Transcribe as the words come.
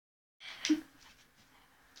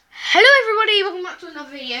everybody, welcome back to another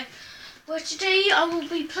video. Well, today I will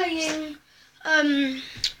be playing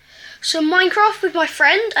some Minecraft with my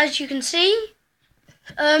friend, as you can see.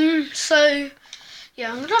 So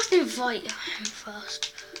yeah, I'm gonna have to invite him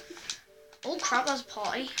first. Oh crap, that's a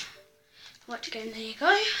party. Right to go, there you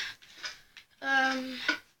go.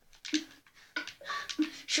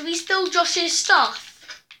 Should we steal Josh's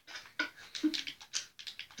stuff?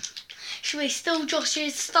 Should we steal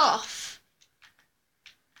Josh's stuff?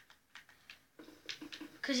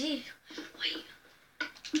 Because he...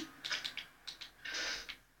 Wait.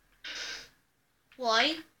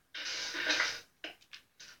 Why?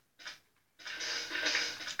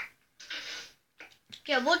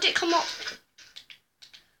 Yeah, what did it come up?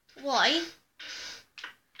 Why?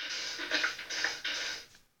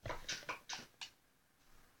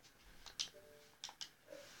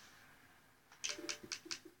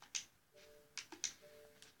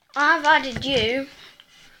 I have added you.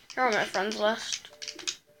 You're on my friends list.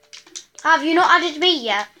 Have you not added me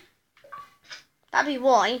yet? That'd be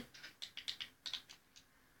why.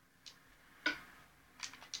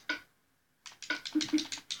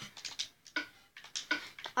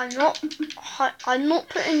 I'm not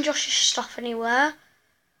putting Josh's stuff anywhere.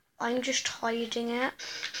 I'm just hiding it.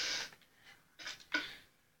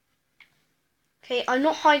 Okay, I'm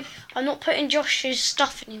not putting Josh's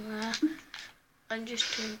stuff anywhere. I'm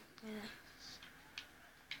just doing this.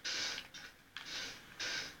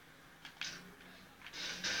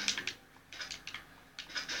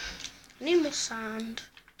 I need more sand.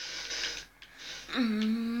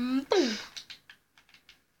 Boom.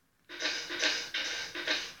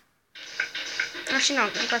 Actually, no, I'm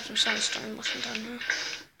going to grab some sandstone whilst I'm down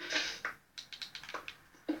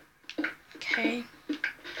here. Okay.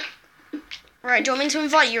 Right, do you want me to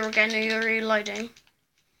invite you again, or you're reloading?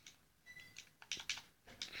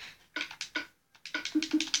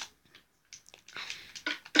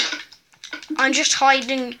 I'm just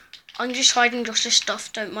hiding Josh's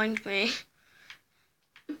stuff, don't mind me.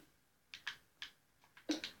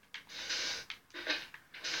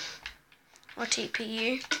 I'll TP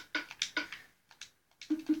you.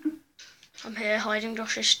 I'm here hiding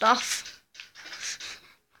Josh's stuff.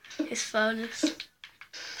 His furnace.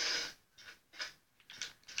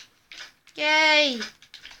 Yay!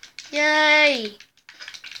 Yay!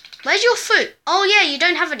 Where's your food? Oh yeah, you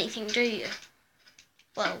don't have anything, do you?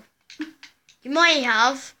 Well, you might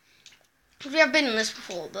have. We have been on this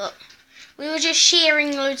before, but we were just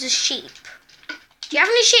shearing loads of sheep. Do you have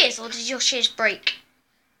any shears, or did your shears break?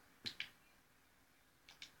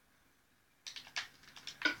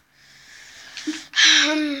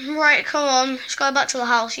 Right, come on. Let's go back to the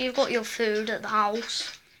house. You've got your food at the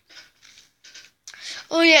house.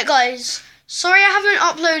 Oh yeah, guys. Sorry I haven't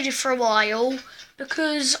uploaded for a while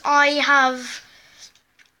because I've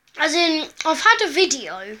had a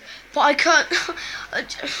video, but I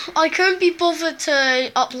couldn't be bothered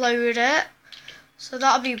to upload it. So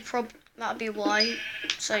that'll be why.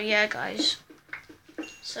 So yeah, guys.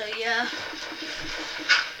 So yeah.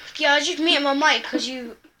 Yeah, I just muted my mic because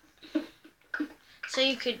so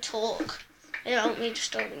you could talk without me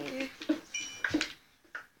disturbing you.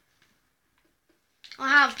 I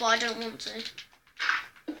have, but I don't want to.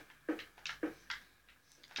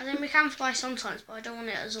 I think we can fly sometimes, but I don't want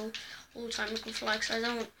it as all the time we can fly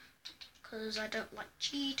because I don't like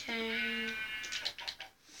cheating.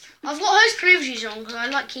 I've got host privileges on because I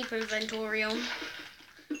like keeping inventory on.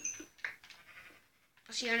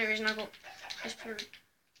 That's the only reason I got host privileges.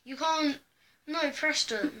 You can't. No,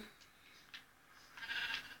 Preston.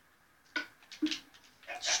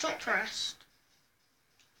 Stop pressed.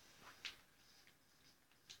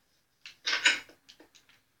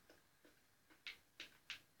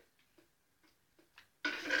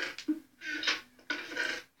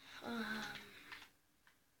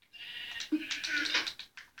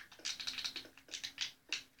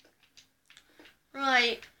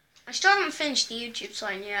 Right. I still haven't finished the YouTube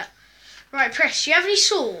sign yet. Right, Press, do you have any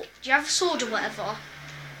sword? Do you have a sword or whatever?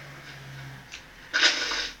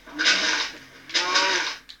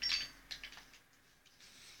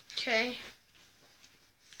 Okay.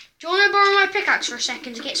 Do you want to borrow my pickaxe for a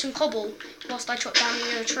second to get some cobble whilst I chop down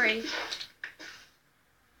the other tree?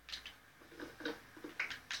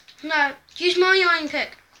 No, use my iron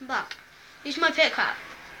pick. Come back. Use my pickaxe.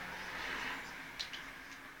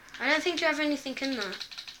 I don't think you have anything in there.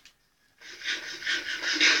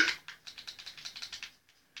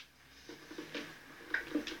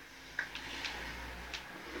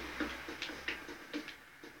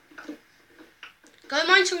 Go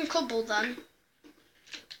mine some cobble then.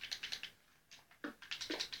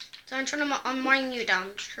 So I'm trying to mine you down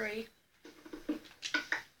the tree.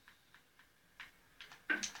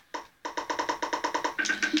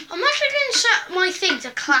 set my thing to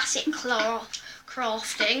classic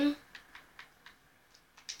crafting.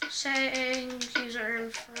 Settings, user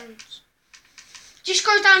influence. Just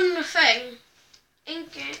go down the thing.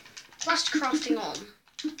 Ink classic crafting on.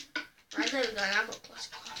 Right, there we go. I've got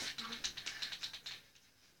classic crafting on.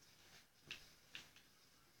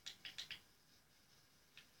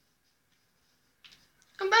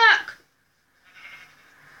 Come back.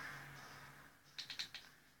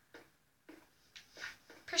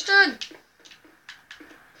 Preston.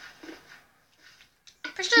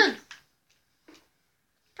 Preston.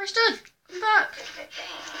 Preston, come back.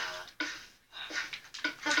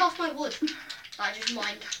 Have half my wood that I just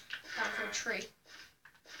mined down from a tree.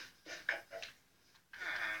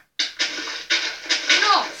 Get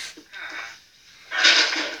off.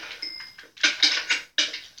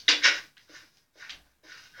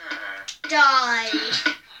 Die.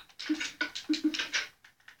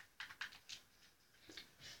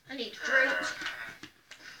 I need a drink.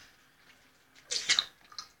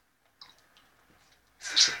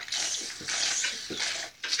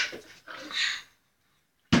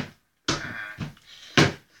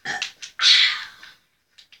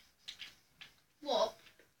 What?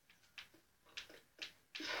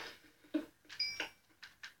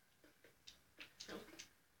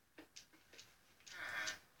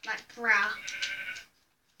 Like bra.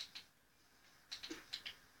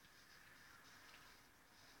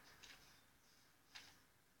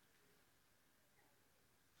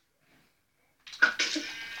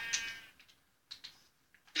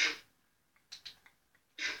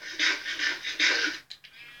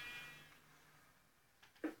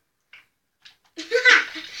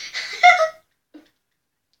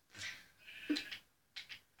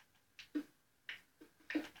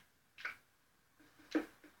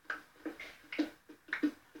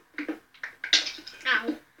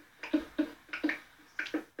 Ow.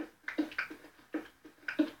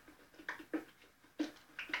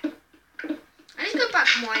 I need to go back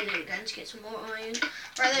mining again to get some more iron.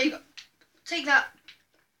 Right, there you go. Take that.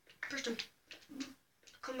 Preston.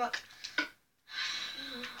 Come back.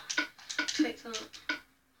 Take that.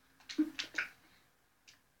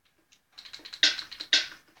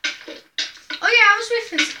 Oh yeah, I have a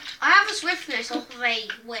swiftness. I have a swiftness off of a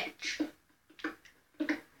witch.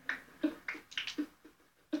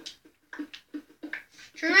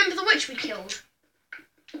 Do you remember the witch we killed?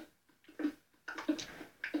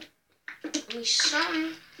 We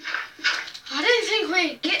some. I didn't think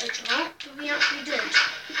we'd get a drop, but we actually did.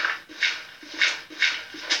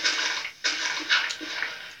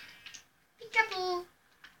 Be careful.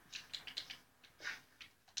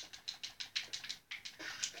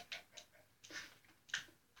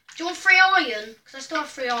 Do you want 3 iron? Because I still have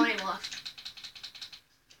 3 iron left.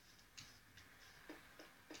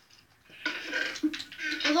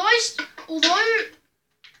 Although,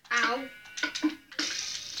 ow.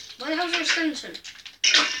 Where the hell's your skeleton?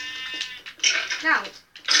 Now,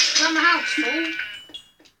 around the house, fool.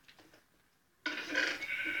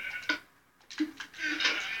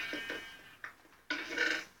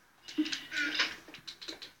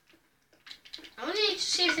 I only need to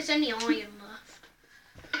see if there's any iron left.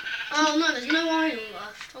 Oh no, there's no iron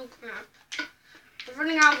left. Oh crap. We're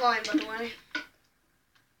running out of iron, by the way.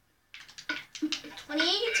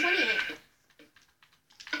 28.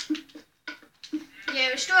 Yeah,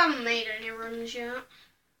 we still haven't made any runs yet.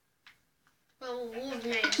 Well, all we've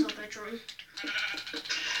made is our bedroom.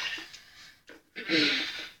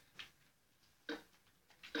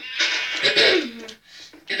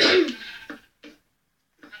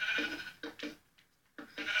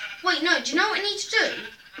 Wait, no, do you know what we need to do?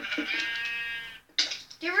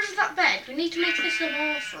 Get rid of that bed. We need to make this a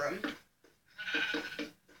bathroom.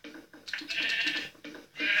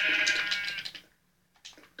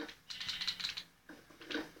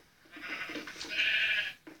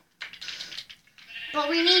 But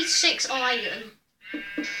we need 6 iron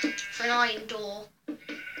for an iron door.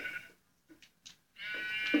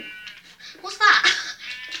 What's that?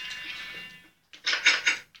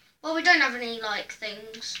 Well, we don't have any, like,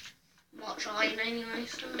 things. Much iron anyway,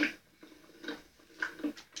 so...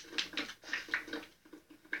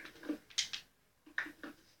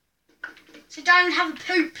 Sit down and have a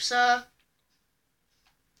poop, sir.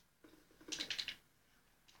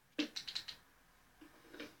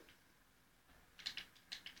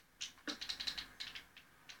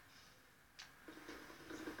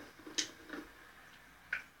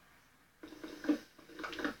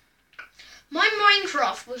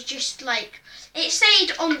 Minecraft was just like, it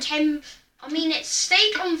stayed on 10, it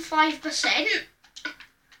stayed on 5%,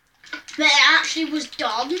 but it actually was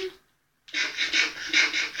done.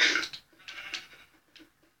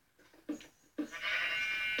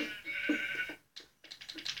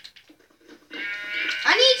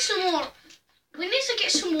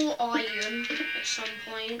 iron at some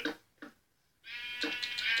point.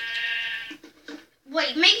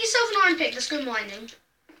 Wait, make yourself an iron pick. Let's go mining.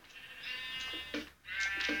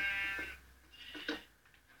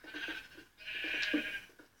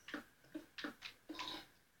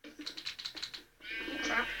 Oh,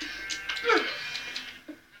 crap.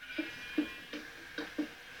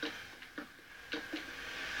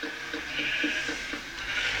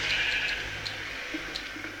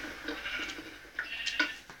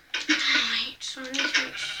 Right, so I need to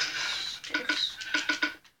make sticks.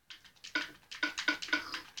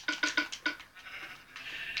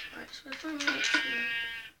 Right, so if I make some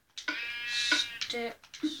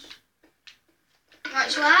sticks. Right,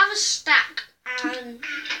 so I have a stack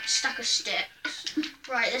of sticks.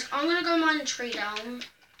 Right, I'm gonna go mine a tree down